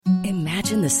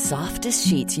Imagine the softest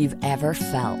sheets you've ever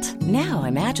felt. Now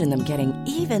imagine them getting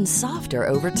even softer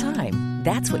over time.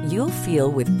 That's what you'll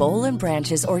feel with Boll &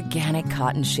 Branch's organic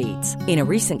cotton sheets. In a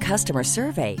recent customer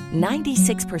survey,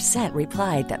 96%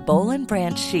 replied that Boll &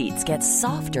 Branch sheets get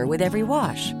softer with every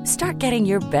wash. Start getting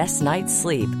your best night's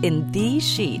sleep in these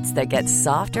sheets that get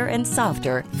softer and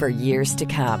softer for years to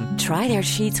come. Try their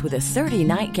sheets with a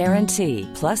 30-night guarantee.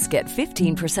 Plus, get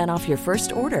 15% off your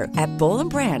first order at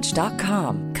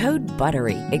bollandbranch.com. Code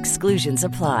BUTTERY. Exclusions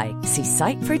apply. See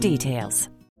site for details.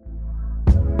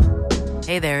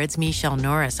 Hey there, it's Michelle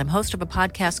Norris. I'm host of a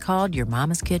podcast called Your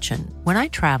Mama's Kitchen. When I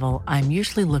travel, I'm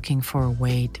usually looking for a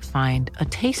way to find a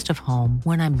taste of home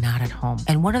when I'm not at home.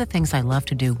 And one of the things I love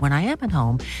to do when I am at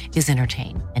home is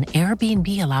entertain. And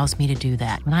Airbnb allows me to do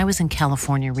that. When I was in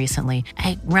California recently,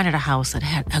 I rented a house that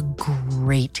had a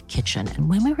great kitchen. And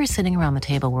when we were sitting around the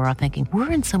table, we were all thinking, we're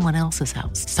in someone else's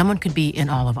house. Someone could be in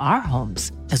all of our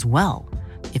homes as well.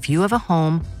 If you have a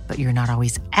home, but you're not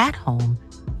always at home,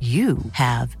 you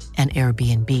have an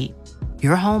Airbnb.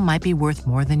 Your home might be worth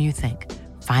more than you think.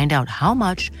 Find out how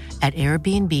much at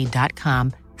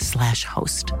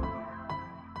airbnb.com/host.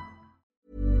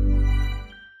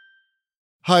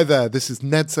 Hi there, this is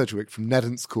Ned Sedgwick from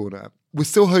Nedant's Corner. We're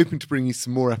still hoping to bring you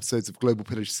some more episodes of Global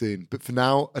Pillage soon, but for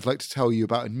now, I'd like to tell you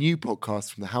about a new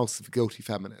podcast from the House of Guilty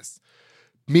Feminists.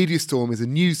 Media Storm is a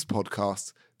news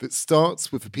podcast that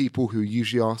starts with the people who are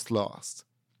usually asked last.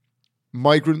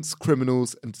 Migrants,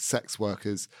 criminals, and sex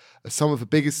workers are some of the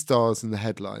biggest stars in the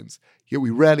headlines, yet we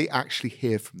rarely actually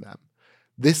hear from them.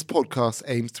 This podcast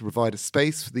aims to provide a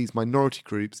space for these minority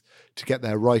groups to get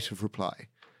their right of reply.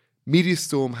 Media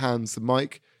Storm hands the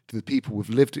mic to the people with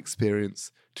lived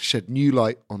experience to shed new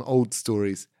light on old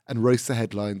stories and roast the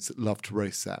headlines that love to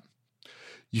roast them.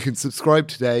 You can subscribe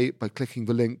today by clicking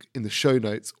the link in the show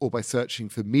notes or by searching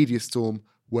for Media Storm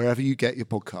wherever you get your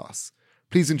podcasts.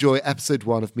 Please enjoy episode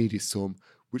 1 of Media Storm,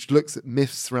 which looks at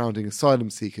myths surrounding asylum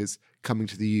seekers coming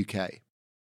to the UK.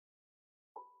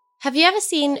 Have you ever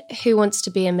seen Who Wants to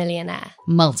Be a Millionaire?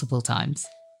 Multiple times.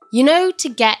 You know, to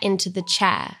get into the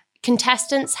chair,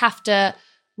 contestants have to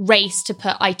race to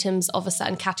put items of a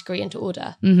certain category into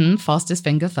order. Fastest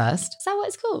finger first. Is that what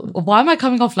it's called? Why am I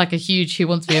coming off like a huge Who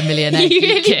Wants to Be a Millionaire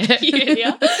geek? You really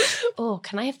are. Oh,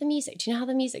 can I have the music? Do you know how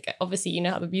the music goes? Obviously, you know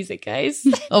how the music goes.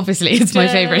 Obviously, it's my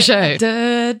favourite show.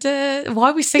 Da, da. Why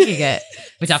are we singing it?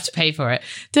 We'd have to pay for it.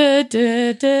 Da,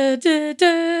 da, da, da,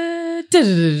 da, da,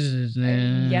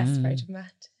 da. Yes, very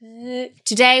dramatic.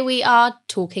 Today we are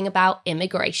talking about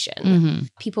immigration.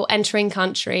 People entering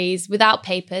countries without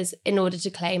papers in order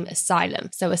to claim asylum.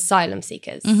 So asylum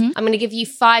seekers. I'm going to give you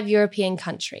 5 European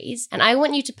countries and I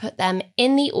want you to put them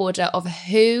in the order of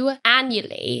who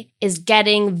annually is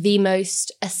getting the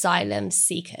most asylum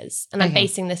seekers. And I'm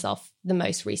basing this off the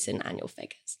most recent annual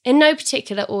figures. In no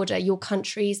particular order, your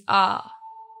countries are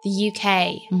the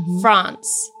UK,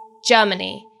 France,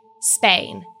 Germany,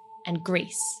 Spain, and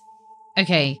Greece.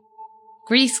 Okay,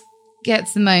 Greece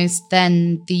gets the most,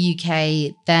 then the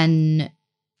UK, then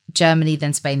Germany,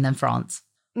 then Spain, then France.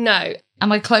 No.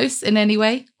 Am I close in any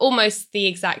way? Almost the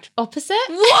exact opposite.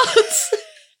 What?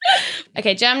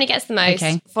 Okay, Germany gets the most,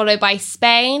 followed by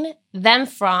Spain, then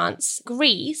France,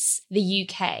 Greece, the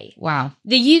UK. Wow.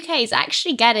 The UK is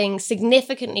actually getting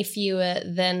significantly fewer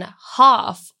than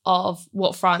half of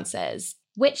what France is.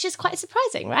 Which is quite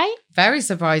surprising, right? Very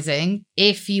surprising.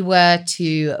 If you were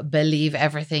to believe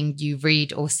everything you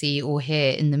read or see or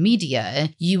hear in the media,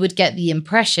 you would get the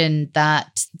impression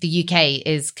that the UK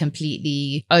is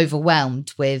completely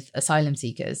overwhelmed with asylum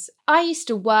seekers. I used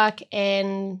to work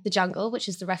in the Jungle, which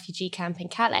is the refugee camp in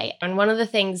Calais. And one of the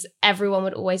things everyone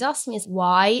would always ask me is,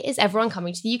 why is everyone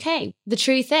coming to the UK? The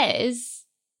truth is,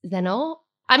 they're not.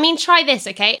 I mean, try this,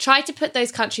 okay? Try to put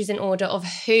those countries in order of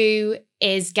who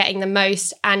is getting the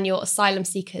most annual asylum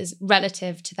seekers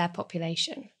relative to their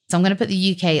population. So I'm going to put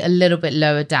the UK a little bit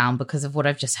lower down because of what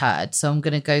I've just heard. So I'm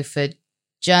going to go for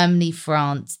Germany,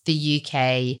 France, the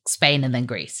UK, Spain, and then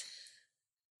Greece.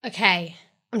 Okay.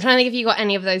 I'm trying to think if you got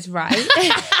any of those right.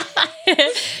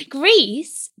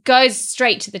 Greece goes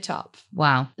straight to the top.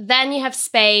 Wow. Then you have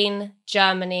Spain,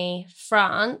 Germany,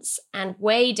 France, and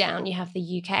way down you have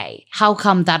the UK. How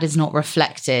come that is not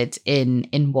reflected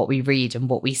in what we read and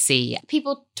what we see?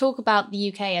 People talk about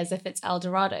the UK as if it's El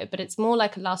Dorado, but it's more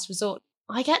like a last resort.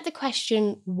 I get the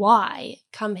question, why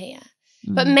come here?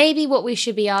 But maybe what we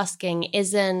should be asking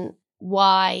isn't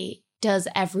why does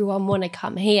everyone want to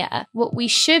come here? What we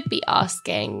should be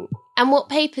asking, and what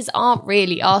papers aren't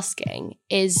really asking,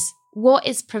 is what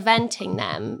is preventing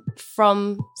them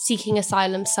from seeking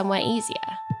asylum somewhere easier?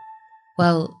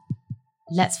 Well,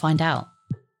 let's find out.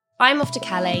 I'm off to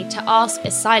Calais to ask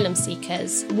asylum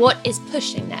seekers what is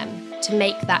pushing them to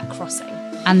make that crossing.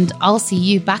 And I'll see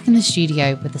you back in the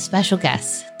studio with a special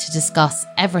guest to discuss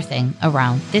everything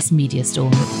around this media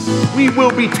storm. We will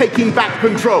be taking back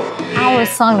control. Our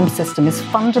asylum system is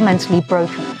fundamentally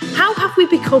broken. How have we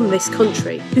become this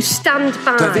country who stand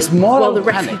by while the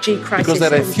refugee crisis because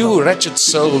there are a few wretched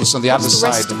souls on the other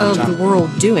side of the world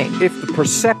doing? If the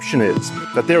perception is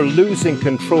that they're losing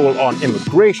control on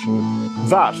immigration,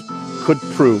 that could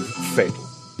prove fatal.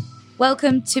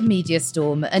 Welcome to Media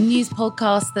Storm, a news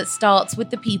podcast that starts with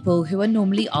the people who are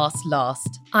normally asked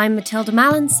last. I'm Matilda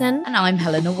Mallinson. And I'm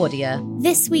Helena Wadia.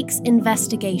 This week's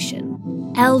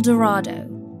investigation, El Dorado.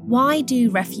 Why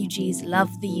do refugees love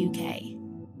the UK?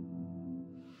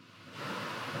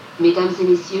 Mesdames et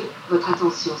messieurs, votre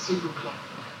attention, s'il vous plaît.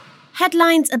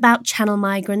 Headlines about channel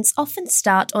migrants often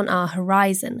start on our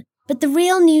horizon, but the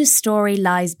real news story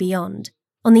lies beyond.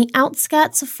 On the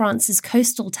outskirts of France's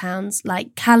coastal towns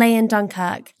like Calais and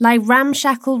Dunkirk lie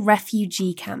ramshackle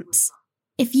refugee camps.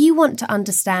 If you want to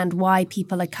understand why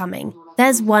people are coming,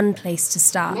 there's one place to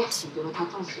start.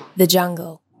 The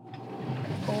jungle.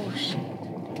 Oh shit.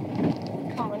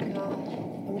 Come on,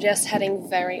 girl. I'm just heading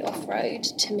very off-road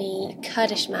to meet a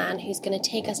Kurdish man who's going to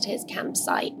take us to his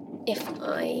campsite. If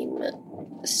I'm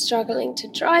struggling to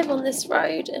drive on this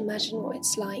road, imagine what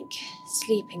it's like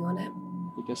sleeping on it.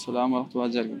 Salam.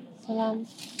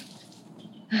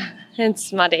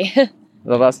 It's muddy.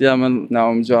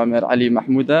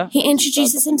 He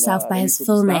introduces himself by his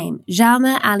full name,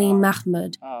 Jaume Ali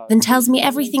Mahmoud, then tells me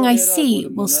everything I see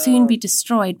will soon be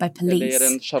destroyed by police.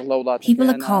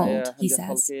 People are cold, he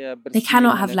says. They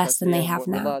cannot have less than they have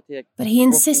now. But he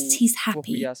insists he's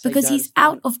happy because he's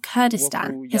out of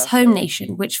Kurdistan, his home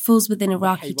nation, which falls within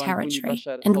Iraqi territory,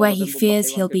 and where he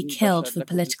fears he'll be killed for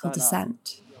political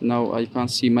dissent. Now I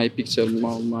can't see my picture,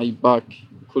 my back,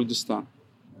 Kurdistan.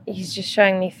 He's just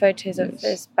showing me photos of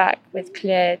his back with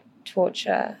clear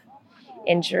torture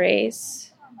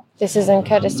injuries. This is in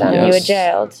Kurdistan, yes. You were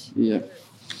jailed? Yeah.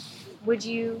 Would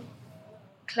you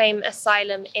claim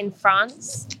asylum in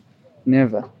France?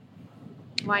 Never.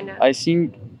 Why not? I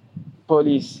think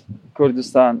police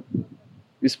Kurdistan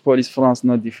with police France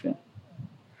not different.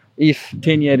 If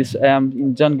 10 years I am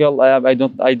in jungle, I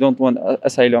don't want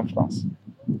asylum in France.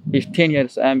 If 10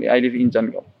 years I live in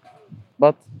jungle.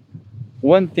 But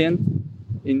 1/10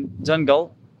 in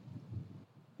jungle,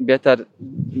 better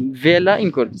villa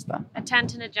in Kurdistan. A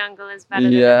tent in a jungle is better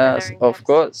than yes, a villa in of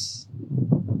course.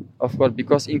 Of course,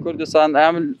 because in Kurdistan I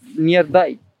am near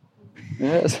die.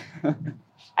 Yes.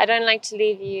 I don't like to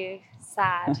leave you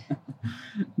sad.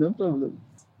 No problem.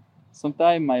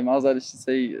 Sometimes my mother she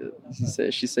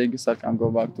say Gusar can go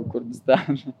back to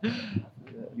Kurdistan.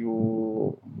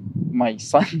 My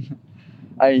son,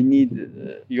 I need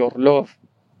your love.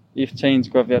 If change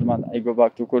government, I go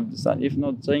back to Kurdistan. If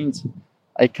not change,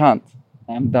 I can't.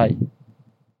 I am dying.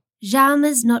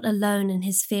 Jaume's not alone in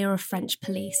his fear of French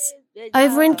police.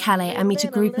 Over in Calais, I meet a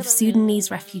group of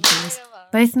Sudanese refugees,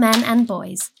 both men and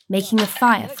boys, making a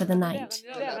fire for the night.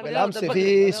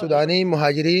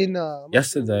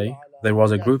 Yesterday, there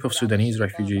was a group of Sudanese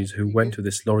refugees who went to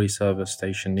this lorry service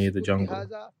station near the jungle.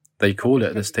 They call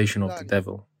it the Station of the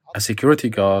Devil. A security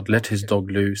guard let his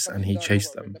dog loose and he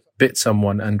chased them, bit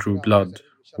someone and drew blood,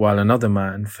 while another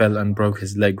man fell and broke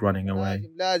his leg running away.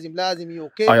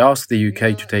 I asked the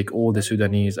UK to take all the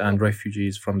Sudanese and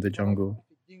refugees from the jungle.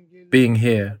 Being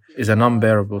here is an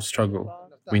unbearable struggle.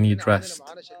 We need rest.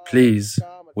 Please,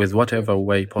 with whatever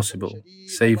way possible,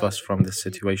 save us from this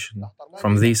situation,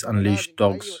 from these unleashed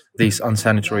dogs, these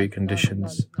unsanitary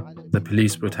conditions, the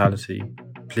police brutality.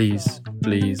 Please,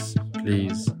 please,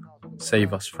 please.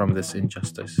 Save us from this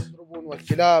injustice.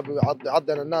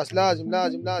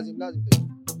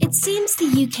 It seems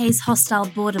the UK's hostile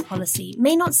border policy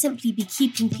may not simply be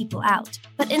keeping people out,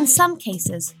 but in some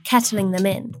cases, kettling them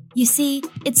in. You see,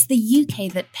 it's the UK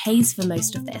that pays for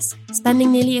most of this,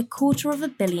 spending nearly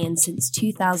 $250 million since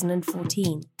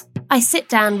 2014. I sit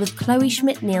down with Chloe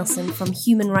Schmidt-Nielsen from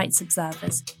Human Rights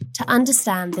Observers to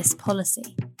understand this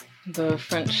policy. The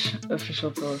French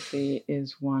official policy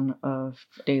is one of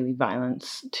daily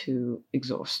violence to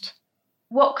exhaust.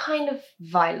 What kind of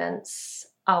violence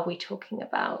are we talking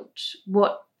about?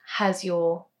 What has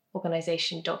your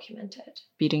organisation documented?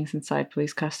 Beatings inside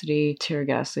police custody, tear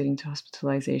gas leading to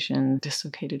hospitalization,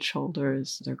 dislocated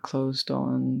shoulders, their clothes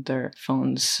stolen, their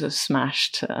phones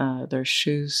smashed, their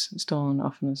shoes stolen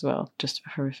often as well. Just a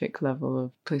horrific level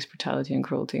of police brutality and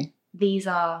cruelty. These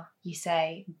are, you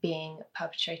say, being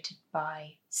perpetrated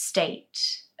by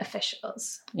state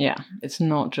officials. Yeah, it's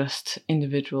not just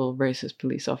individual racist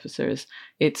police officers.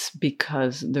 It's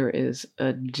because there is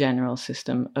a general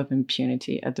system of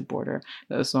impunity at the border.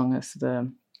 As long as the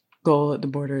goal at the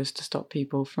border is to stop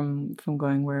people from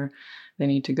going where they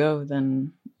need to go,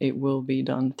 then it will be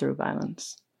done through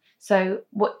violence. So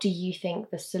what do you think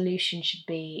the solution should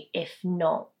be, if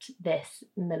not this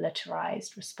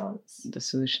militarized response? The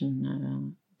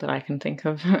solution that I can think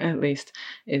of, at least,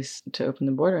 is to open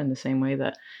the border in the same way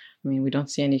that, we don't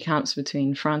see any camps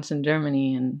between France and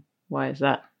Germany. And why is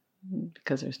that?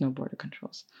 Because there's no border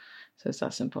controls. So it's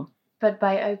that simple. But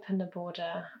by open the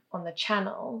border on the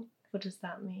channel, what does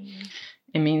that mean?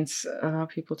 It means allow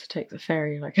people to take the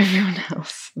ferry like everyone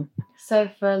else. So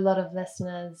for a lot of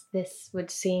listeners, this would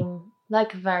seem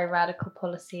like a very radical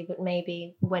policy, but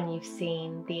maybe when you've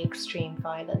seen the extreme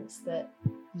violence that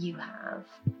you have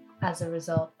as a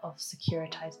result of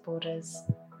securitized borders,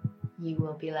 you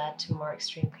will be led to more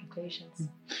extreme conclusions.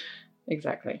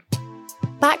 Exactly.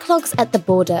 Backlogs at the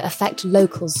border affect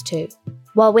locals too.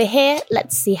 While we're here,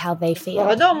 let's see how they feel.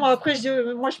 I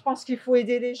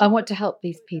want to help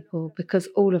these people because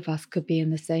all of us could be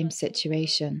in the same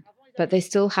situation, but they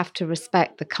still have to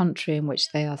respect the country in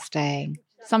which they are staying.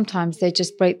 Sometimes they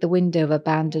just break the window of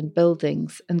abandoned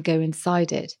buildings and go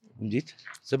inside it. Vous me dites?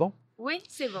 C'est bon? Oui,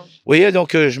 c'est bon. Oui,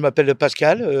 donc je m'appelle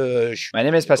Pascal. My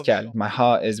name is Pascal. My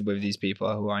heart is with these people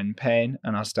who are in pain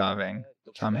and are starving.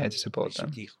 So I'm here to support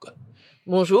them.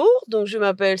 Bonjour, donc je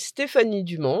m'appelle Stéphanie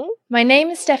Dumont. My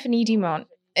name is Stephanie Dumont.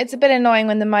 It's a bit annoying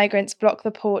when the migrants block the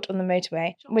port on the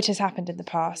motorway, which has happened in the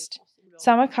past.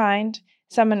 Some are kind,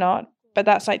 some are not, but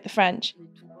that's like the French.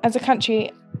 As a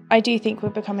country, I do think we're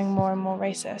becoming more and more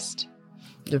racist.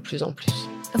 De plus en plus.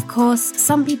 Of course,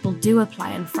 some people do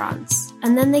apply in France,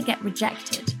 and then they get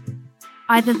rejected.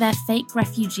 Either they're fake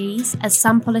refugees, as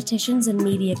some politicians and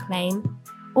media claim,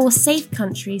 or safe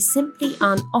countries simply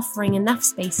aren't offering enough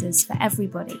spaces for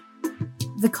everybody.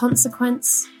 The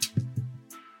consequence?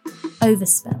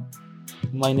 Overspill.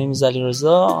 My name is Ali Reza.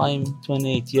 I'm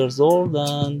 28 years old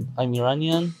and I'm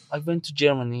Iranian. I went to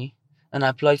Germany and I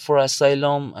applied for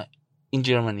asylum in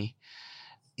Germany.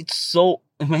 It's so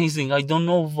amazing. I don't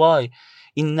know why.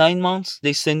 In 9 months,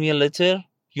 they send me a letter.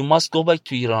 You must go back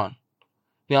to Iran.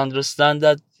 We understand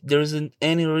that there isn't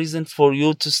any reason for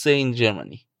you to stay in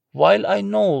Germany. While I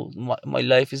know my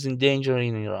life is in danger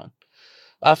in Iran.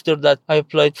 After that, I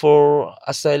applied for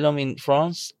asylum in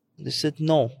France. They said,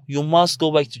 no, you must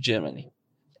go back to Germany.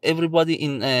 Everybody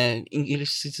in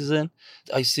English citizen,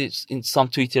 I see in some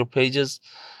Twitter pages,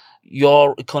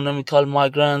 you're economical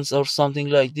migrants or something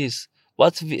like this.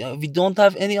 But we don't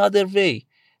have any other way.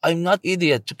 I'm not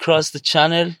idiot to cross the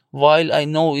channel while I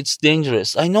know it's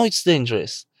dangerous. I know it's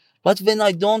dangerous. But when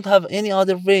I don't have any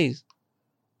other ways,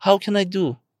 how can I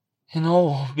do?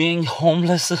 Being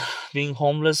homeless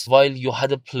while you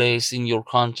had a place in your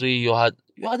country, you had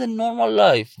a normal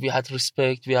life. We had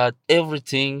respect, we had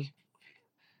everything.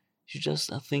 You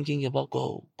just are thinking about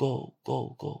go.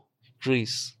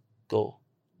 Greece, go.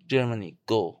 Germany,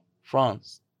 go.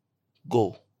 France,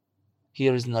 go.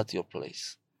 Here is not your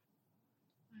place.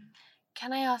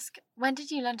 Can I ask, when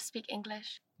did you learn to speak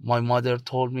English? My mother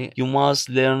told me, you must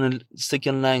learn a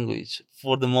second language.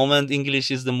 For the moment,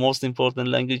 English is the most important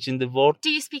language in the world.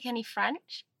 Do you speak any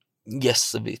French?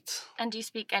 Yes, a bit. And do you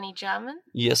speak any German?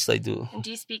 Yes, I do. And do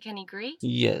you speak any Greek?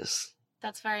 Yes.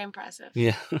 That's very impressive.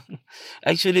 Yeah.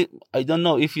 Actually, I don't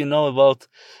know if you know about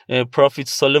Prophet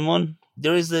Solomon.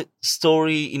 There is a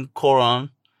story in Quran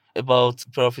about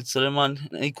Prophet Solomon.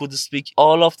 He could speak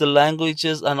all of the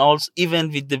languages and also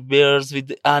even with the birds, with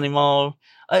the animal.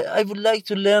 I would like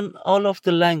to learn all of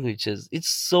the languages. It's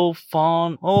so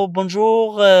fun. Oh,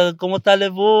 bonjour, comment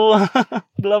allez-vous?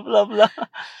 Blah, blah, blah.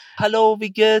 Hello, wie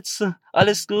geht's?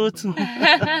 Alles gut?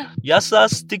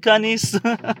 Yassas, Tikanis.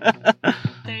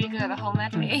 There you go, the whole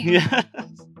medley. Yeah.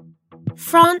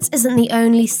 France isn't the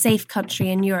only safe country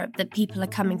in Europe that people are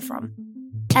coming from.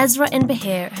 Ezra and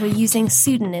Bahir, who are using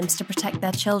pseudonyms to protect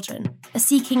their children, are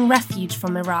seeking refuge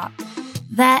from Iraq.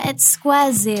 They're at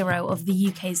square zero of the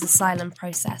UK's asylum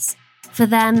process. For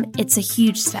them, it's a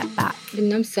huge step back. They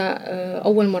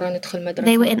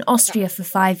were in Austria for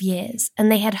 5 years,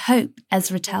 and they had hope,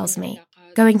 Ezra tells me.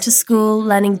 Going to school,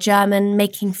 learning German,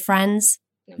 making friends.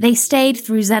 They stayed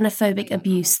through xenophobic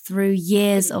abuse, through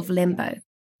years of limbo.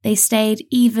 They stayed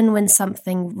even when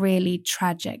something really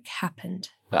tragic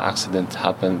happened. The accident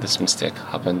happened, this mistake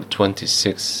happened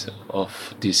 26th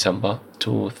of December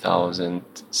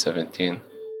 2017.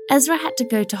 Ezra had to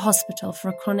go to hospital for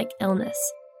a chronic illness.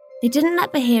 They didn't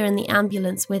let Bahir in the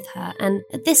ambulance with her, and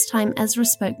at this time Ezra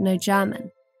spoke no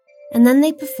German. And then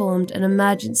they performed an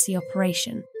emergency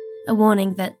operation. a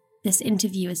warning that this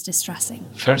interview is distressing.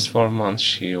 First 4 months,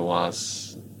 she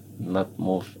was not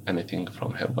move anything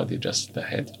from her body, just the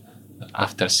head.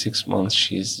 After 6 months,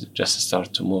 she's just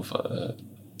started to move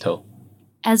toe.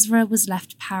 Ezra was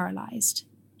left paralyzed.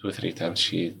 2-3 times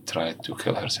she tried to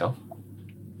kill herself.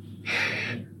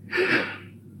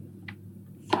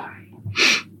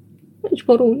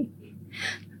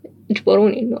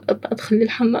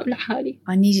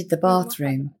 I needed the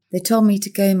bathroom. They told me to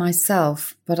go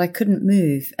myself, but I couldn't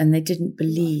move, and they didn't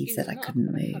believe that I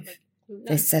couldn't move.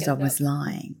 They said I was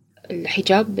lying. My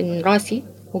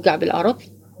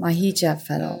hijab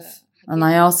fell off, and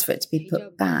I asked for it to be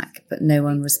put back, but no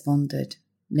one responded.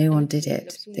 No one did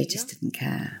it. They just didn't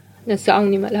care. They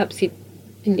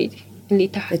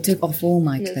took off all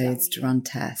my clothes to run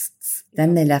tests.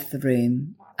 Then they left the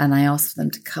room, and I asked for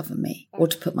them to cover me or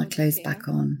to put my clothes back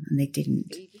on, and they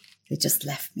didn't. They just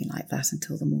left me like that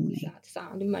until the morning.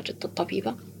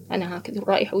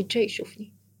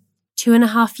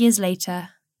 2.5 years later,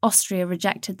 Austria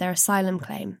rejected their asylum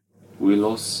claim. We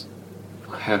lost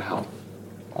her health.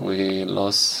 We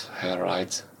lost her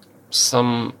rights.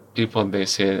 Some people, they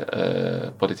say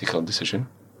political decision.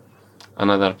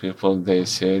 Another people, they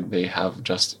say they have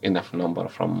just enough number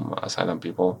from asylum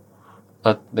people,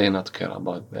 but they not care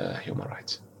about the human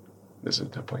rights. This is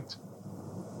the point.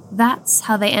 That's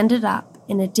how they ended up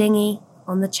in a dinghy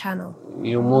on the Channel.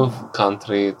 You move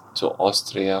country to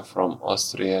Austria, from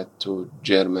Austria to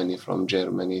Germany, from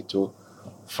Germany to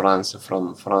France,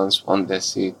 from France on the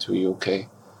sea to UK.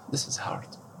 This is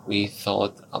hard. We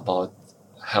thought about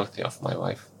health of my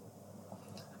wife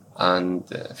and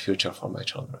future for my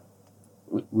children.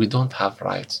 We don't have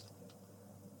rights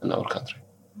in our country.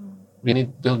 We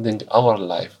need building our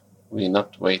life. We're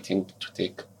not waiting to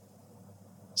take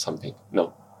something.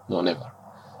 No, never.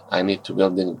 I need to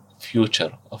build the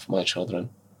future of my children.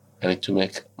 I need to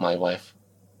make my wife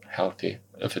healthy.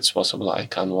 If it's possible, I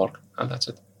can work, and that's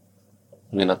it.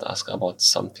 We not ask about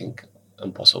something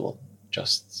impossible,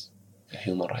 just a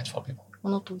human right for people.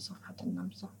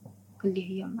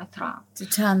 To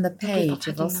turn the page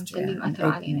of Austria and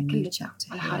open a new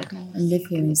chapter here and live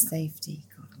here in safety,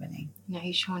 God willing.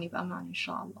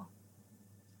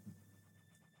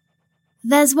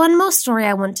 There's one more story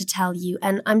I want to tell you,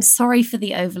 and I'm sorry for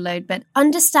the overload, but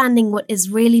understanding what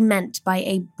is really meant by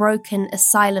a broken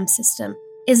asylum system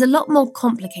is a lot more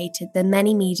complicated than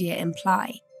many media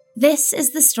imply. This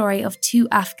is the story of 2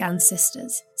 Afghan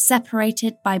sisters,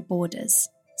 separated by borders.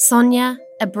 Sonia,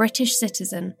 a British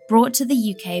citizen, brought to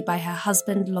the UK by her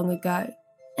husband long ago,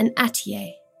 and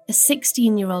Atiye, a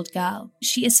 16-year-old girl.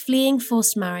 She is fleeing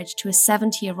forced marriage to a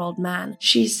 70-year-old man.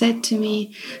 She said to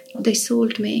me, "They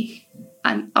sold me,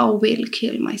 and I will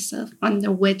kill myself on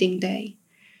the wedding day."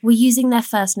 We're using their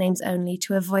first names only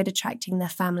to avoid attracting their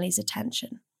family's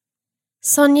attention.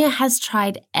 Sonia has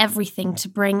tried everything to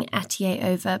bring Atiye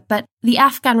over, but the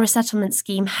Afghan resettlement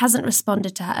scheme hasn't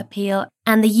responded to her appeal,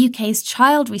 and the UK's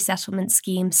child resettlement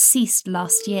scheme ceased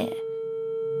last year.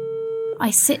 I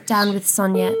sit down with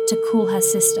Sonia to call her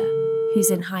sister,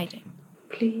 who's in hiding.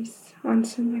 Please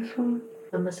answer my phone.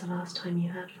 When was the last time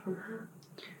you heard from her?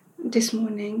 This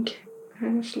morning.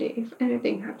 Honestly, if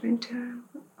anything happened to her,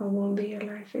 I won't be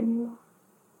alive anymore.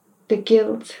 The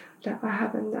guilt that I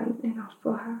haven't done enough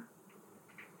for her.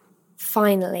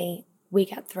 Finally, we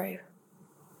get through.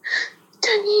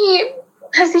 دنی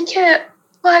از اینکه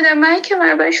آدمایی که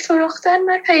من بهش فروختن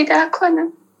من پیدا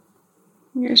کنم.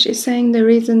 Yeah, she's saying the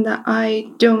reason that I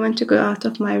don't want to go out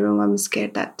of my room, I'm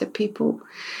scared that the people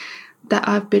that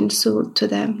I've been sold to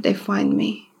them, they find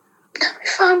me.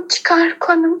 نمیفهم چیکار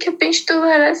کنم که بهش تو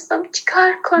برسم.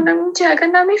 چیکار کنم این جگه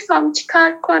نمیفهم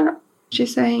چیکار کنم.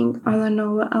 She's saying I don't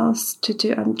know what else to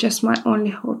do, and just my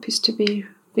only hope is to be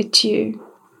with you.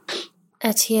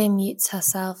 Atiye mutes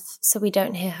herself so we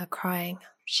don't hear her crying.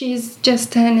 She's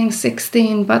just turning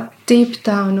 16, but deep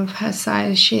down of her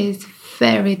side, she's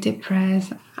very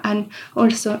depressed. And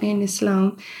also in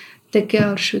Islam, the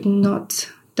girl should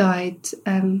not die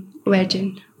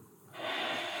virgin.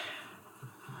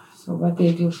 So what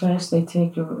they do first, they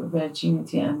take your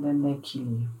virginity and then they kill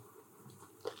you.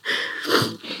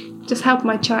 Just help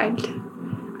my child.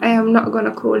 I am not going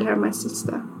to call her my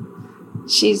sister.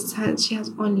 She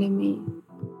has only me.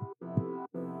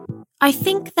 I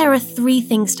think there are 3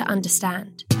 things to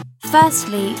understand.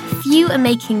 Firstly, few are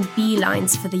making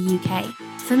beelines for the UK.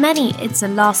 For many, it's a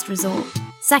last resort.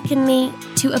 Secondly,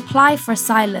 to apply for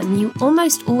asylum, you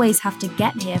almost always have to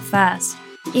get here first,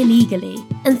 illegally.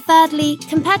 And thirdly,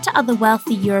 compared to other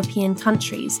wealthy European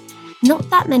countries, not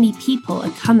that many people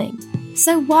are coming.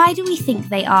 So why do we think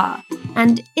they are?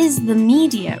 And is the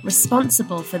media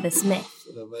responsible for this myth?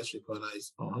 The West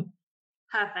recognize on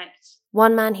Perfect.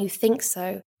 One man who thinks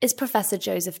so is Professor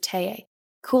Joseph Teye,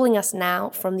 calling us now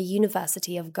from the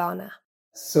University of Ghana.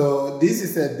 So this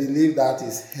is a belief that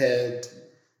is held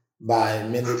by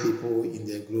many people in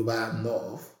the global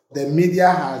north. The media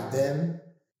has then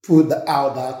put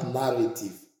out that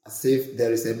narrative as if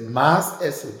there is a mass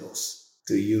exodus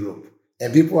to Europe.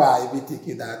 And people are even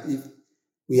thinking that if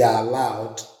we are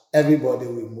allowed, everybody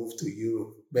will move to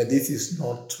Europe. But this is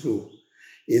not true.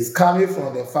 It's coming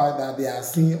from the fact that they are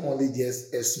seeing only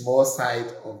just a small side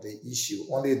of the issue,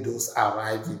 only those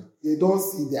arriving. They don't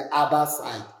see the other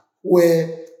side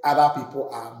where other people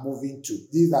are moving to.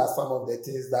 These are some of the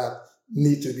things that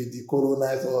need to be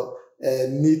decolonized or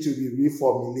need to be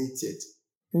reformulated.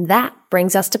 And that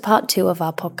brings us to part 2 of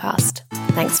our podcast.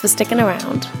 Thanks for sticking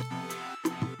around.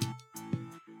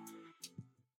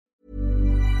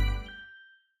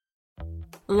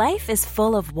 Life is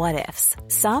full of what-ifs.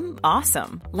 Some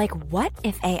awesome, like what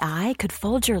if AI could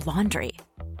fold your laundry?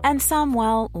 And some,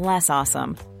 well, less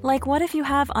awesome, like what if you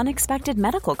have unexpected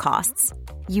medical costs?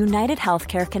 United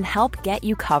Healthcare can help get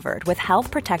you covered with Health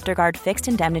Protector Guard fixed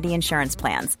indemnity insurance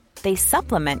plans. They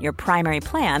supplement your primary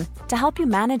plan to help you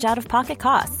manage out-of-pocket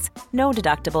costs. No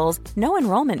deductibles, no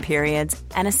enrollment periods,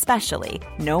 and especially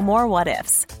no more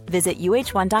what-ifs. Visit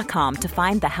UH1.com to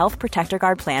find the Health Protector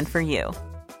Guard plan for you.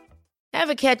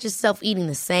 Ever catch yourself eating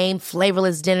the same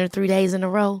flavorless dinner 3 days in a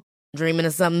row? Dreaming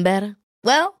of something better?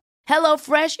 Well,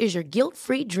 HelloFresh is your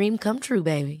guilt-free dream come true,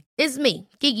 baby. It's me,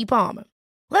 Keke Palmer.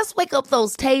 Let's wake up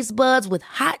those taste buds with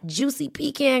hot, juicy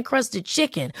pecan-crusted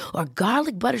chicken or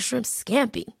garlic butter shrimp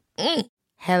scampi.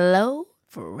 Hello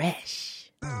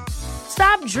Fresh.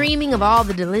 Stop dreaming of all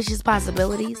the delicious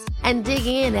possibilities and dig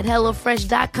in at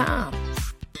HelloFresh.com.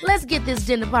 Let's get this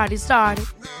dinner party started.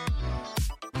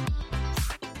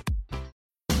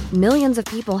 Millions of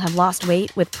people have lost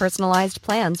weight with personalized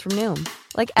plans from Noom.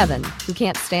 Like Evan, who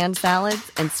can't stand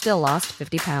salads and still lost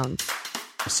 50 pounds.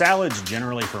 Salads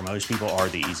generally for most people are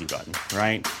the easy button,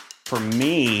 right? For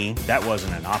me, that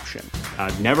wasn't an option.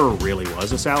 I never really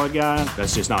was a salad guy.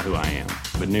 That's just not who I am.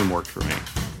 But Noom worked for me.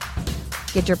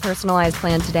 Get your personalized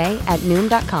plan today at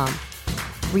Noom.com.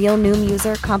 Real Noom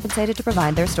user compensated to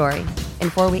provide their story. In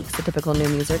 4 weeks, the typical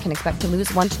Noom user can expect to lose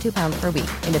 1 to 2 pounds per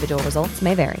week. Individual results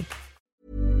may vary.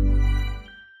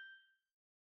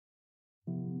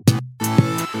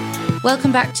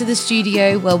 Welcome back to the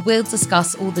studio, where we'll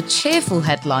discuss all the cheerful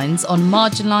headlines on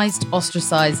marginalised,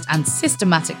 ostracised and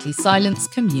systematically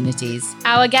silenced communities.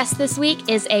 Our guest this week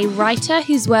is a writer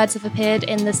whose words have appeared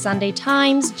in the Sunday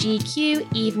Times, GQ,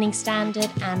 Evening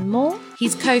Standard and more.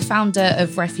 He's co-founder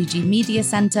of Refugee Media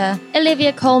Centre,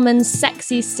 Olivia Colman's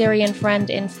sexy Syrian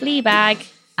friend in Fleabag,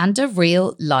 and a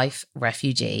real-life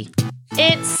refugee.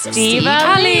 It's Steve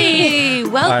Ali.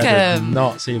 Welcome. I did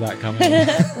not see that coming.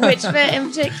 Which bit in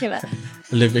particular?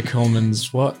 Olivia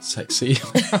Colman's what? Sexy.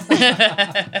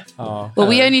 Well,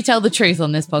 we only tell the truth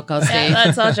on this podcast, Steve. Yeah,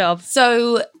 that's our job.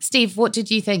 So, Steve, what did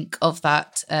you think of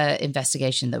that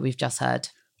investigation that we've just heard?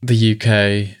 The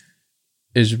UK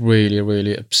is really,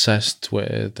 really obsessed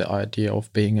with the idea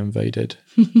of being invaded.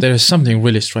 There is something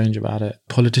really strange about it.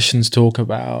 Politicians talk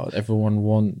about everyone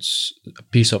wants a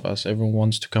piece of us, everyone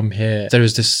wants to come here. There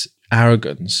is this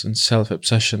arrogance and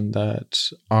self-obsession that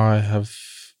I have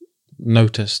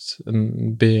noticed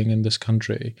in being in this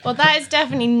country. Well, that is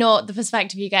definitely not the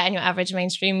perspective you get in your average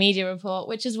mainstream media report,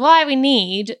 which is why we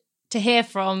need to hear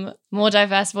from more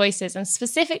diverse voices, and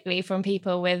specifically from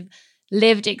people with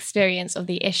lived experience of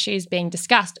the issues being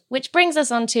discussed, which brings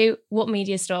us on to what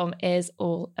Mediastorm is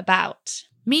all about.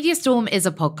 Mediastorm is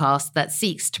a podcast that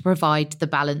seeks to provide the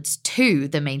balance to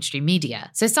the mainstream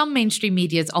media. So some mainstream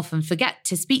medias often forget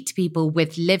to speak to people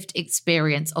with lived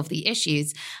experience of the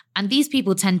issues, and these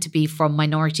people tend to be from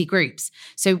minority groups.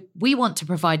 So we want to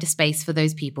provide a space for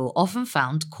those people often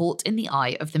found caught in the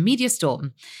eye of the media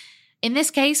storm. In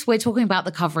this case, we're talking about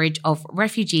the coverage of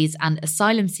refugees and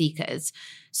asylum seekers.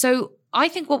 So I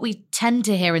think what we tend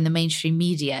to hear in the mainstream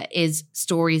media is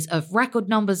stories of record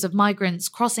numbers of migrants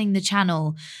crossing the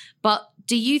channel. But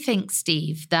do you think,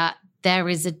 Steve, that there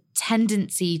is a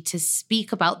tendency to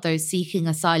speak about those seeking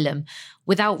asylum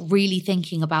without really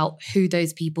thinking about who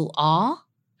those people are?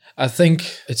 I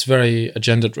think it's very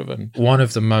agenda-driven. One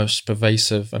of the most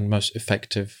pervasive and most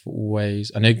effective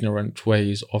ways and ignorant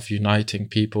ways of uniting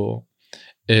people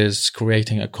is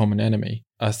creating a common enemy.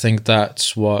 I think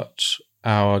that's what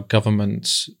our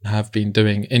governments have been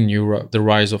doing in Europe. The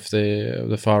rise of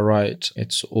the far right,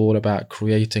 it's all about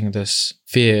creating this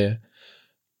fear,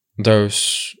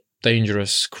 those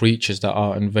dangerous creatures that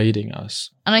are invading us.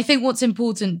 And I think what's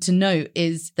important to note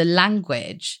is the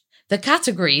language the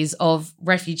categories of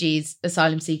refugees,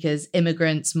 asylum seekers,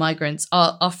 immigrants, migrants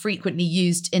are frequently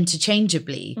used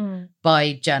interchangeably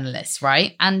by journalists,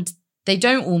 right? And they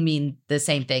don't all mean the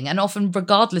same thing. And often,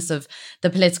 regardless of the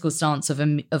political stance of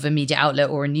a media outlet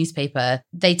or a newspaper,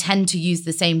 they tend to use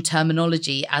the same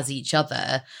terminology as each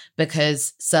other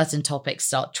because certain topics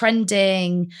start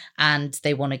trending and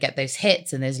they want to get those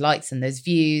hits and those likes and those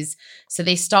views. So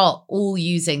they start all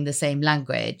using the same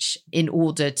language in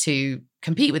order to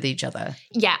compete with each other.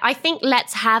 Yeah, I think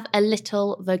let's have a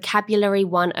little vocabulary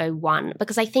 101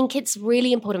 because I think it's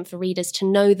really important for readers to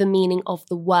know the meaning of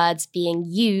the words being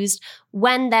used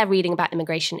when they're reading about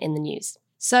immigration in the news.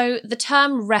 So the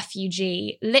term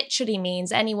refugee literally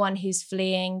means anyone who's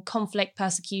fleeing conflict,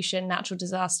 persecution, natural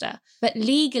disaster. But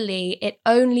legally, it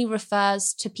only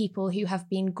refers to people who have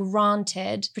been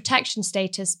granted protection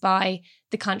status by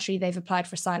the country they've applied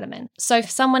for asylum in. So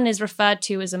if someone is referred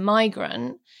to as a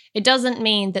migrant, it doesn't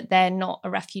mean that they're not a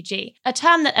refugee. A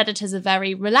term that editors are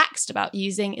very relaxed about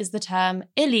using is the term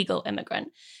illegal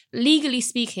immigrant. Legally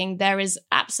speaking, there is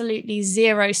absolutely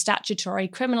zero statutory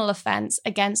criminal offence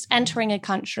against entering a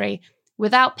country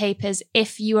without papers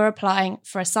if you are applying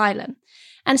for asylum.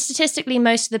 And statistically,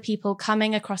 most of the people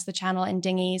coming across the channel in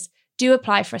dinghies do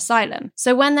apply for asylum.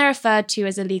 So when they're referred to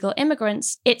as illegal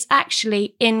immigrants, it's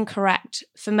actually incorrect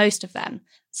for most of them.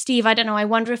 Steve, I don't know, I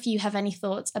wonder if you have any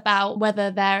thoughts about whether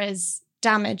there is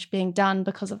damage being done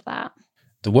because of that.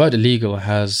 The word illegal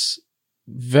has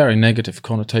very negative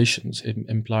connotations. It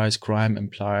implies crime,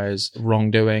 implies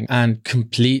wrongdoing, and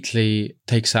completely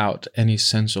takes out any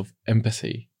sense of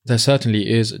empathy. There certainly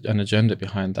is an agenda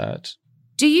behind that.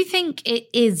 Do you think it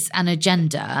is an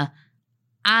agenda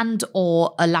and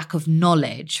or a lack of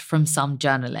knowledge from some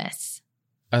journalists?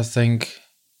 I think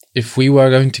if we were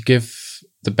going to give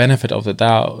the benefit of the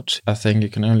doubt, I think you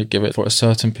can only give it for a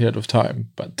certain period of time.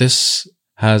 But this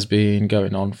has been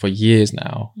going on for years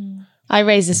now. I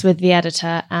raised this with the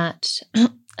editor at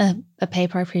a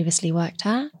paper I previously worked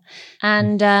at.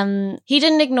 And he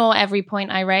didn't ignore every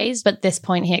point I raised, but this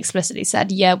point he explicitly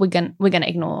said, yeah, we're going to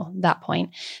ignore that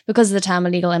point because the term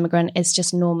illegal immigrant is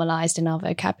just normalized in our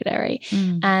vocabulary.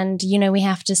 And, you know, we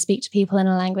have to speak to people in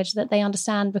a language that they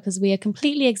understand because we are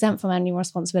completely exempt from any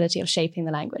responsibility of shaping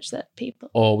the language that people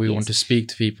Or we use. want to speak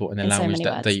to people in a language so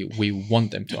that many we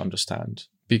want them to understand.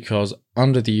 Because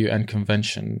under the UN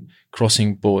Convention,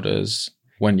 crossing borders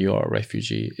when you are a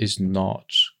refugee is not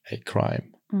a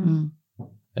crime.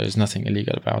 There is nothing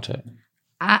illegal about it.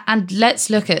 And let's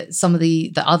look at some of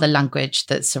the other language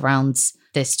that surrounds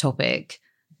this topic.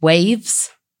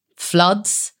 Waves,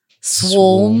 floods,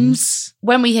 swarms.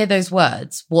 When we hear those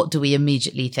words, what do we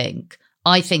immediately think?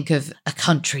 I think of a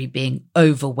country being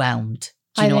overwhelmed.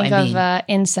 Do you know what I mean? I think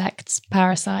of insects,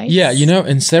 parasites. Yeah, you know,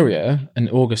 in Syria, in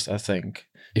August, I think,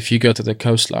 if you go to the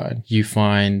coastline, you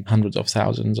find hundreds of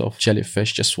thousands of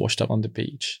jellyfish just washed up on the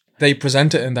beach. They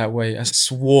present it in that way as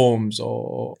swarms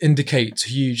or indicate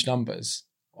huge numbers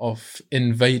of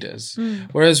invaders.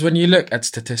 Whereas when you look at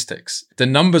statistics, the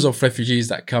numbers of refugees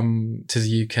that come to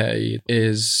the UK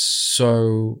is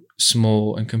so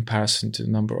small in comparison to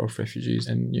the number of refugees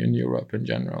in Europe in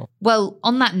general. Well,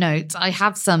 on that note, I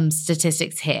have some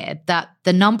statistics here that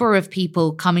the number of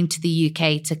people coming to the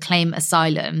UK to claim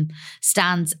asylum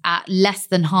stands at less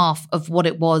than half of what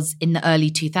it was in the early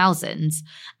 2000s.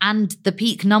 And the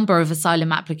peak number of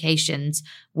asylum applications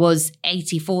was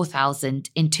 84,000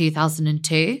 in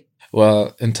 2002.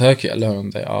 Well, in Turkey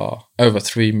alone, there are over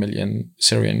 3 million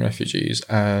Syrian refugees,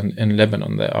 and in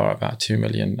Lebanon, there are about 2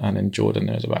 million, and in Jordan,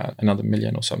 there's about another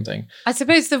million or something. I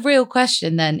suppose the real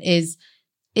question then is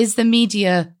the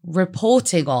media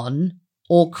reporting on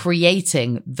or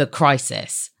creating the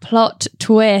crisis? Plot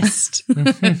twist.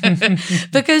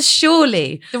 Because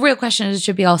surely the real question that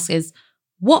should be asked is,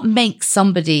 what makes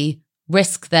somebody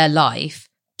risk their life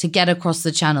to get across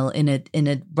the channel in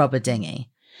a rubber dinghy?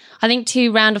 I think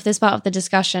to round off this part of the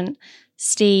discussion,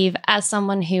 Steve, as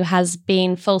someone who has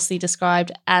been falsely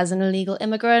described as an illegal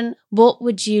immigrant, what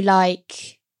would you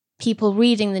like people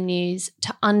reading the news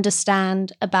to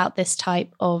understand about this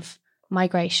type of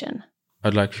migration?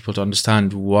 I'd like people to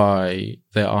understand why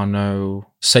there are no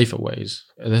safer ways.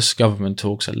 This government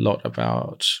talks a lot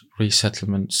about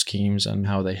resettlement schemes and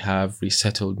how they have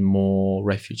resettled more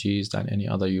refugees than any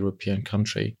other European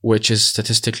country, which is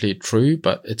statistically true,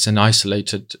 but it's an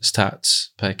isolated stats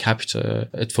per capita.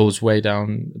 It falls way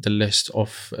down the list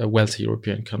of wealthy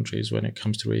European countries when it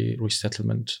comes to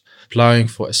resettlement. Applying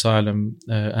for asylum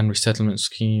and resettlement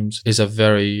schemes is a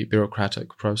very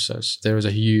bureaucratic process. There is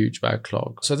a huge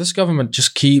backlog. So this government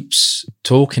just keeps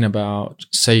talking about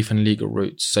about safe and legal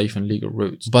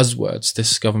routes, buzzwords.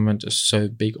 This government is so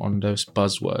big on those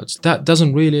buzzwords. That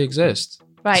doesn't really exist.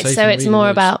 Right, Safe so and it's legal more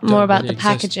routes about don't the really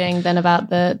packaging exist. than about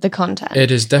the content.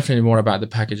 It is definitely more about the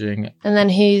packaging. And then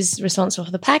who's responsible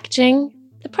for the packaging?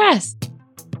 The press.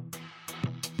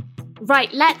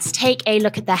 Right, let's take a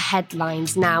look at the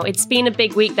headlines now. It's been a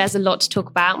big week. There's a lot to talk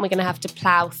about, and we're going to have to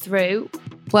plough through.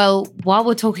 Well, while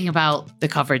we're talking about the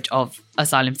coverage of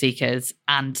asylum seekers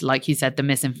and, like you said, the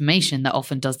misinformation that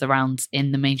often does the rounds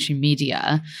in the mainstream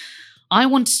media, I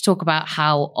wanted to talk about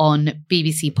how on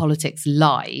BBC Politics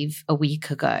Live a week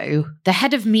ago, the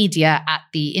head of media at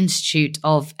the Institute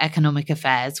of Economic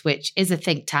Affairs, which is a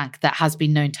think tank that has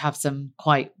been known to have some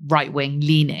quite right-wing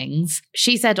leanings,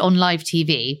 she said on live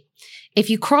TV, if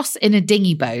you cross in a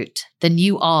dinghy boat, then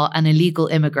you are an illegal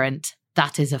immigrant.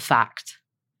 That is a fact.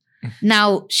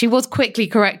 Now, she was quickly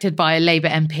corrected by a Labour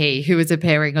MP who was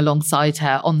appearing alongside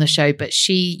her on the show, but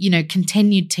she,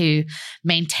 continued to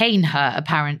maintain her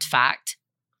apparent fact.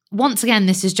 Once again,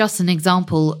 this is just an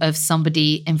example of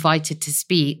somebody invited to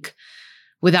speak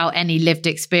without any lived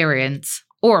experience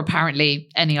or apparently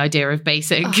any idea of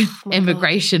basic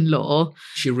immigration law.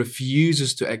 She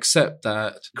refuses to accept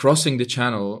that crossing the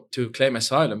channel to claim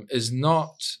asylum is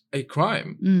not a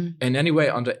crime in any way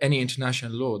under any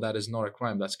international law. That is not a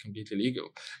crime. That's completely legal.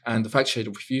 And the fact she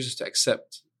refuses to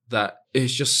accept that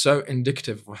is just so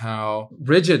indicative of how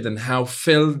rigid and how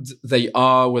filled they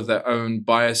are with their own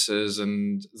biases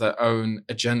and their own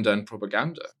agenda and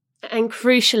propaganda. And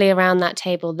crucially, around that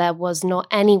table, there was not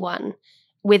anyone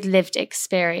with lived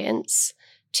experience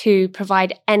to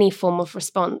provide any form of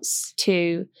response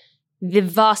to the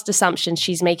vast assumptions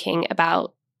she's making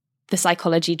about the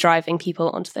psychology driving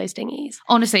people onto those dinghies.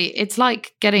 Honestly, it's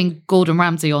like getting Gordon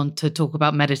Ramsay on to talk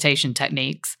about meditation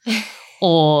techniques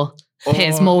or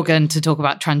Piers Morgan to talk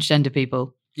about transgender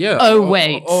people. Yeah. Oh,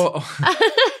 wait.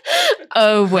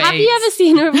 Oh, wait. Have you ever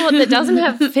seen a report that doesn't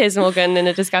have Piers Morgan in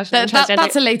a discussion?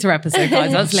 That's a later episode,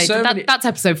 guys. That's later. That's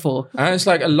episode 4. And it's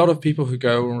like a lot of people who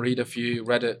go and read a few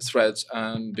Reddit threads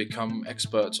and become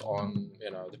experts on,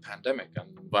 the pandemic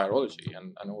and virology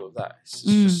and all of that. It's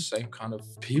just the same kind of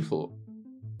people.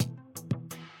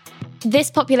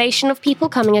 This population of people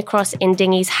coming across in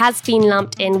dinghies has been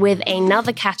lumped in with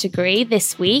another category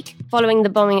this week, following the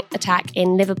bombing attack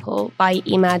in Liverpool by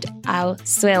Imad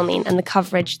al-Suleimani and the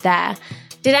coverage there.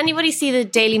 Did anybody see the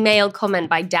Daily Mail comment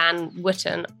by Dan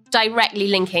Wootton directly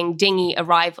linking dinghy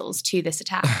arrivals to this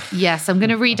attack? Yes, I'm going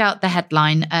to read out the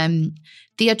headline.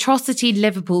 The atrocity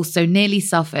Liverpool so nearly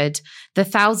suffered, the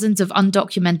thousands of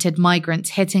undocumented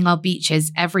migrants hitting our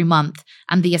beaches every month,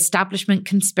 and the establishment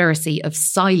conspiracy of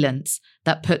silence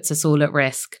that puts us all at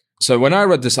risk. So when I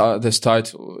read this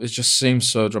title, it just seems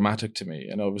so dramatic to me,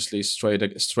 and obviously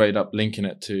straight up linking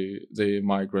it to the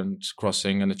migrant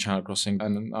crossing and the channel crossing,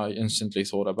 and I instantly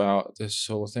thought about this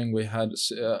whole thing we had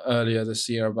earlier this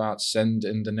year about send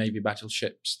in the Navy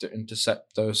battleships to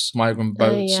intercept those migrant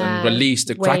boats and release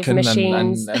the Kraken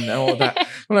and all that.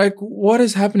 Like, what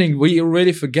is happening? We are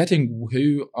really forgetting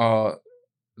who are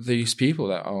these people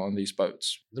that are on these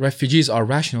boats. The refugees are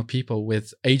rational people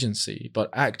with agency, but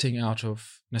acting out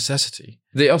of necessity.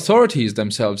 The authorities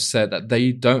themselves said that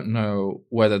they don't know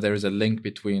whether there is a link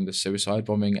between the suicide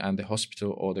bombing and the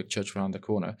hospital or the church around the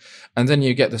corner. And then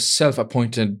you get the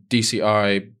self-appointed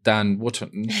DCI Dan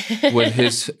Wootton with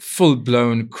his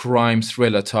full-blown crime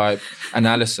thriller type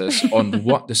analysis on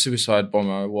what the suicide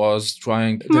bomber was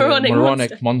trying, the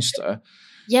moronic monster.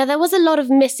 Yeah, there was a lot of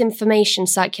misinformation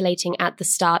circulating at the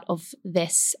start of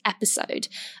this episode.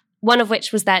 One of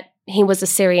which was that he was a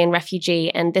Syrian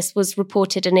refugee, and this was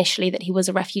reported initially that he was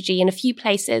a refugee in a few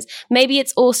places. Maybe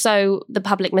it's also the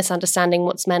public misunderstanding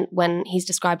what's meant when he's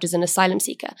described as an asylum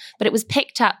seeker, but it was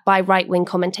picked up by right-wing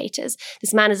commentators.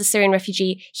 This man is a Syrian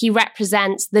refugee. He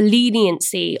represents the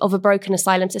leniency of a broken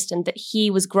asylum system, that he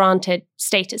was granted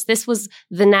status. This was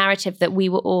the narrative that we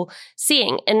were all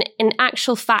seeing. And in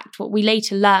actual fact, what we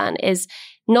later learn is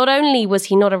not only was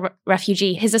he not a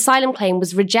refugee, his asylum claim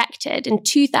was rejected in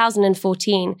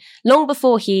 2014, long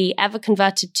before he ever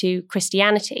converted to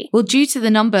Christianity. Well, due to the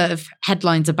number of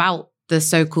headlines about the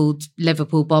so-called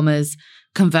Liverpool bombers'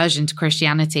 conversion to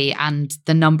Christianity and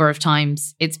the number of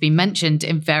times it's been mentioned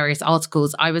in various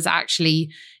articles, I was actually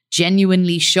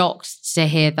genuinely shocked to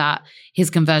hear that his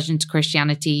conversion to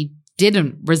Christianity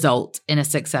didn't result in a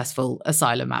successful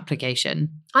asylum application.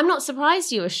 I'm not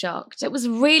surprised you were shocked. It was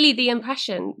really the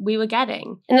impression we were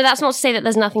getting. And that's not to say that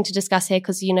there's nothing to discuss here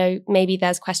because, maybe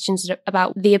there's questions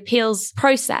about the appeals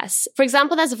process. For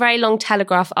example, there's a very long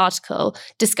Telegraph article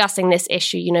discussing this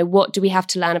issue. What do we have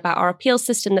to learn about our appeal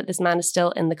system that this man is still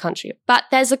in the country? But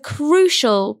there's a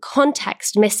crucial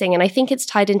context missing. And I think it's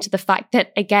tied into the fact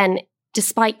that, again,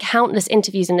 despite countless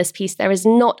interviews in this piece, there is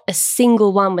not a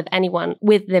single one with anyone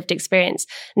with lived experience,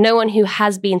 no one who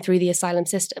has been through the asylum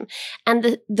system.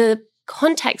 And the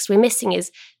context we're missing is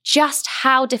just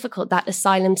how difficult that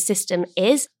asylum system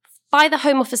is. By the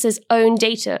Home Office's own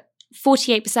data,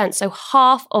 48%, so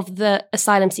half of the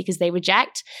asylum seekers they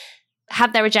reject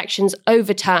have their rejections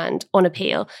overturned on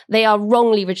appeal. They are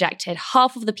wrongly rejected.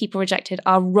 Half of the people rejected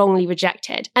are wrongly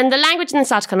rejected. And the language in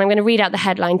this article, and I'm going to read out the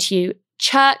headline to you,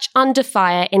 Church under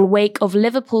fire in wake of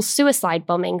Liverpool suicide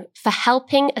bombing for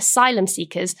helping asylum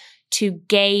seekers to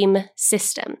game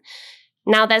system.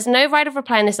 Now, there's no right of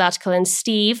reply in this article. And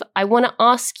Steve, I want to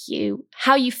ask you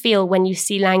how you feel when you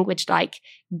see language like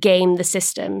game the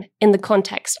system in the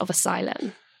context of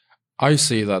asylum. I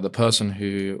see that the person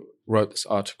who wrote this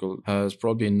article has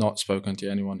probably not spoken to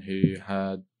anyone who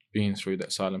had been through the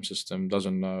asylum system,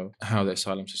 doesn't know how the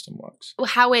asylum system works. Well,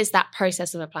 how is that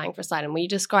process of applying for asylum? Will you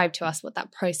describe to us what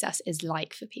that process is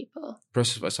like for people? The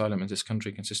process of asylum in this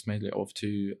country consists mainly of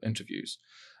 2 interviews.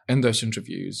 In those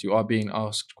interviews, you are being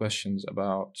asked questions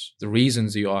about the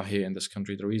reasons you are here in this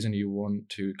country, the reason you want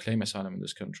to claim asylum in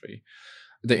this country.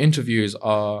 The interviews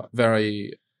are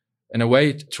very, in a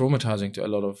way, traumatizing to a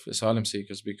lot of asylum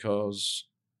seekers because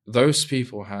those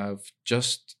people have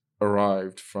just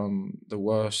arrived from the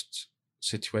worst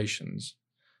situations,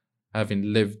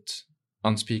 having lived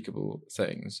unspeakable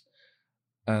things.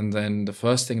 And then the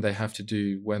first thing they have to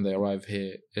do when they arrive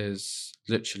here is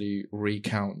literally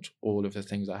recount all of the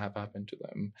things that have happened to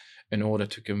them in order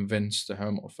to convince the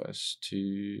Home Office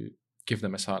to give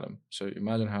them asylum. So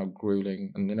imagine how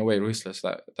grueling and in a way ruthless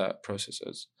that process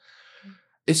is.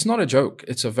 It's not a joke.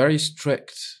 It's a very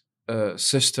strict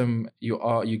system.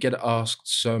 You get asked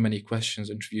so many questions.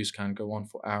 Interviews can go on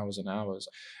for hours and hours.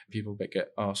 People get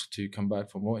asked to come back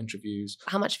for more interviews.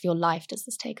 How much of your life does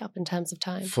this take up in terms of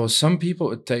time? For some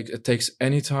people, it takes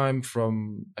any time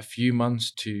from a few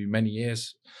months to many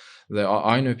years.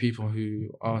 I know people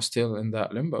who are still in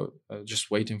that limbo, just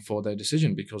waiting for their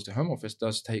decision because the Home Office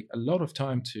does take a lot of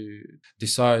time to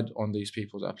decide on these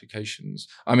people's applications.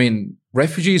 I mean,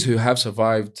 refugees who have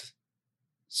survived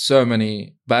so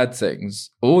many bad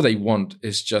things, all they want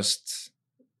is just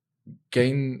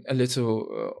gain a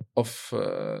little of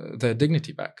their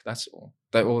dignity back. That's all.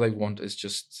 All they want is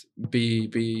just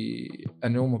be a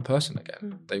normal person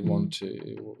again. They want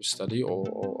to study or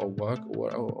work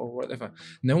or whatever.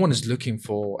 No one is looking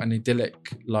for an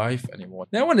idyllic life anymore.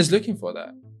 No one is looking for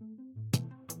that.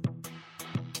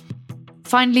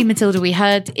 Finally, Matilda, we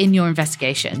heard in your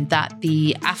investigation that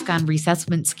the Afghan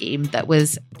resettlement scheme that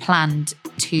was planned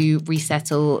to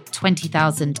resettle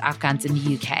 20,000 Afghans in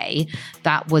the UK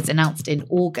that was announced in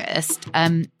August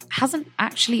hasn't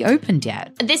actually opened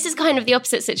yet. This is kind of the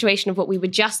opposite situation of what we were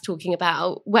just talking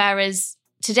about, whereas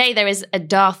today there is a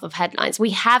dearth of headlines.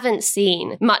 We haven't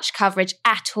seen much coverage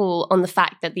at all on the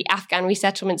fact that the Afghan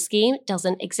resettlement scheme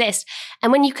doesn't exist.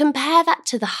 And when you compare that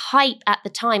to the hype at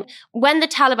the time, when the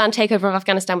Taliban takeover of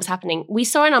Afghanistan was happening, we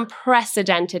saw an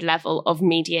unprecedented level of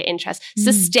media interest,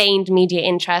 sustained media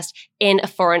interest in a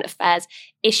foreign affairs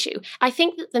issue. I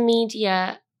think that the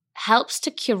media helps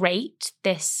to curate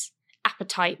this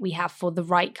appetite we have for the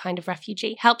right kind of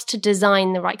refugee, helps to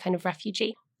design the right kind of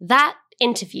refugee. That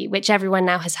interview, which everyone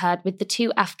now has heard with the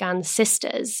 2 Afghan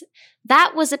sisters,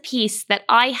 that was a piece that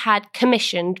I had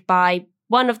commissioned by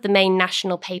one of the main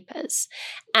national papers.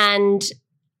 And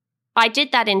I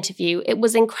did that interview. It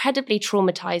was incredibly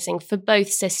traumatizing for both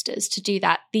sisters to do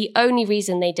that. The only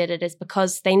reason they did it is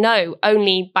because they know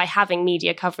only by having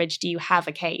media coverage do you have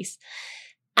a case.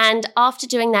 And after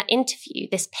doing that interview,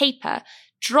 this paper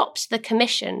dropped the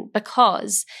commission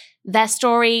because their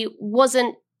story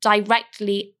wasn't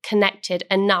directly connected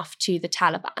enough to the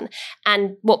Taliban.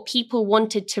 And what people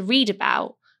wanted to read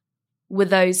about were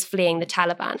those fleeing the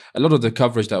Taliban. A lot of the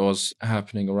coverage that was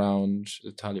happening around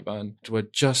the Taliban were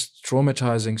just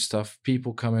traumatizing stuff.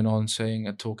 People coming on saying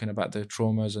and talking about their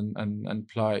traumas and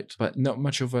plight, but not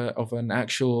much of an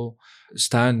actual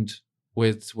stand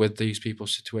with these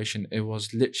people's situation. It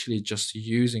was literally just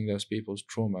using those people's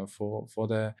trauma for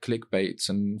their clickbaits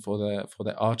and for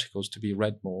their articles to be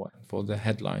read more, for their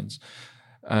headlines.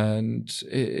 And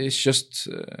it's just,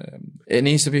 it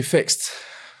needs to be fixed.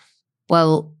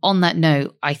 Well, on that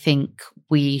note, I think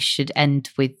we should end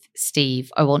with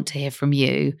Steve. I want to hear from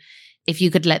you. If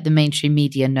you could let the mainstream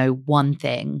media know one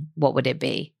thing, what would it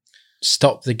be?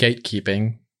 Stop the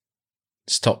gatekeeping.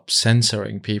 Stop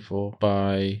censoring people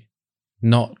by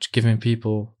not giving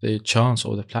people the chance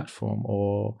or the platform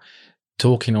or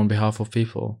talking on behalf of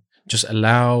people. Just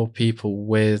allow people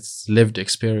with lived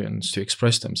experience to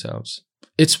express themselves.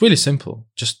 It's really simple.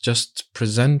 Just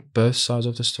present both sides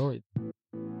of the story.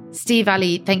 Steve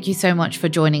Ali, thank you so much for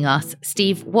joining us.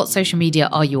 Steve, what social media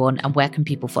are you on and where can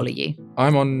people follow you?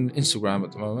 I'm on Instagram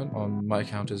at the moment. My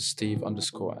account is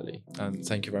Steve_Ali. And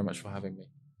thank you very much for having me.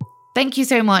 Thank you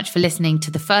so much for listening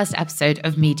to the first episode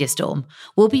of Media Storm.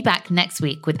 We'll be back next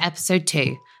week with episode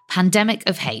 2, Pandemic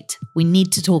of Hate. We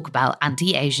need to talk about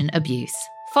anti-Asian abuse.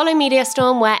 Follow Media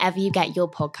Storm wherever you get your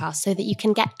podcasts so that you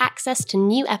can get access to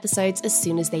new episodes as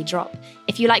soon as they drop.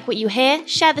 If you like what you hear,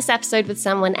 share this episode with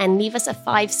someone and leave us a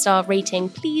 5-star rating,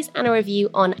 please, and a review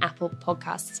on Apple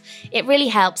Podcasts. It really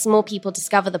helps more people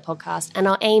discover the podcast, and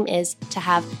our aim is to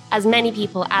have as many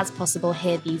people as possible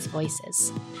hear these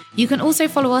voices. You can also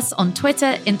follow us on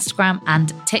Twitter, Instagram,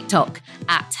 and TikTok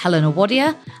at Helena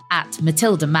Wadia, at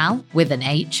Matilda Mal with an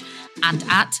H, and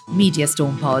at Media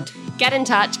Storm Pod. Get in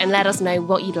touch and let us know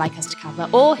what you'd like us to cover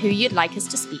or who you'd like us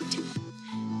to speak to.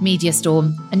 Media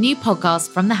Storm, a new podcast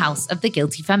from the House of the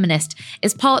Guilty Feminist,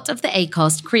 is part of the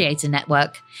Acast Creator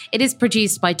Network. It is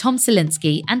produced by Tom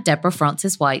Selinsky and Deborah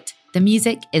Francis-White. The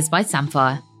music is by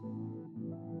Samfire.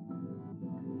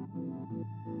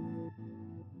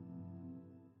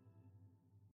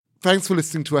 Thanks for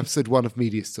listening to episode 1 of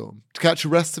Media Storm. To catch the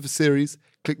rest of the series,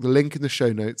 click the link in the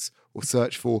show notes or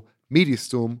search for Media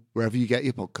Storm wherever you get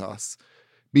your podcasts.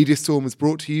 Media Storm is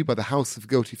brought to you by the House of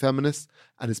Guilty Feminists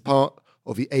and is part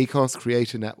of the Acast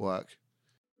Creator Network.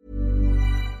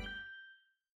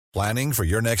 Planning for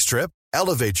your next trip?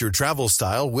 Elevate your travel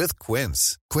style with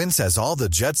Quince. Quince has all the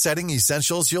jet-setting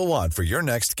essentials you'll want for your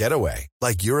next getaway,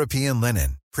 like European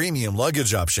linen, premium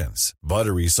luggage options,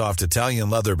 buttery soft Italian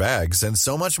leather bags, and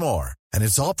so much more. And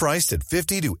it's all priced at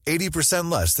 50 to 80%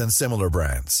 less than similar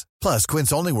brands. Plus,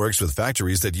 Quince only works with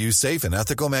factories that use safe and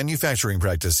ethical manufacturing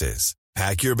practices.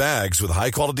 Pack your bags with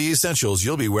high-quality essentials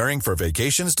you'll be wearing for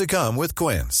vacations to come with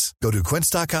Quince. Go to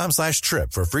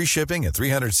quince.com/trip for free shipping and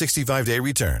 365-day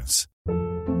returns.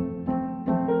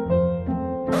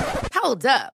 Hold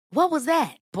up. What was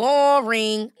that?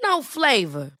 Boring. No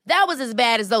flavor. That was as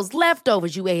bad as those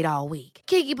leftovers you ate all week.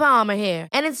 Keke Palmer here,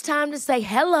 and it's time to say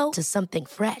hello to something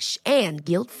fresh and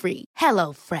guilt-free.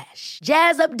 Hello Fresh.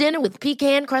 Jazz up dinner with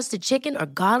pecan-crusted chicken or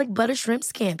garlic butter shrimp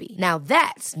scampi. Now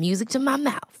that's music to my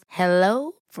mouth.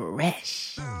 Hello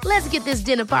Fresh. Let's get this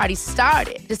dinner party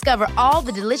started. Discover all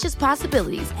the delicious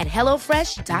possibilities at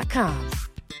HelloFresh.com.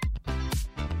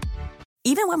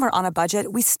 Even when we're on a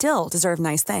budget, we still deserve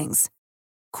nice things.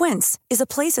 Quince is a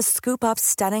place to scoop up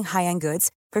stunning high-end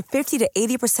goods for 50 to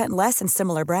 80% less than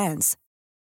similar brands.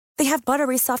 They have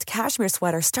buttery soft cashmere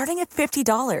sweaters starting at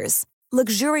 $50,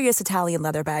 luxurious Italian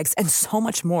leather bags, and so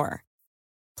much more.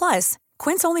 Plus,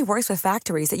 Quince only works with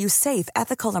factories that use safe,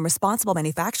 ethical, and responsible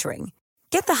manufacturing.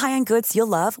 Get the high-end goods you'll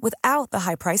love without the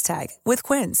high price tag with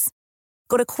Quince.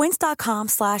 Go to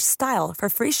quince.com/style for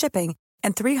free shipping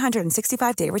and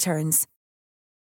 365-day returns.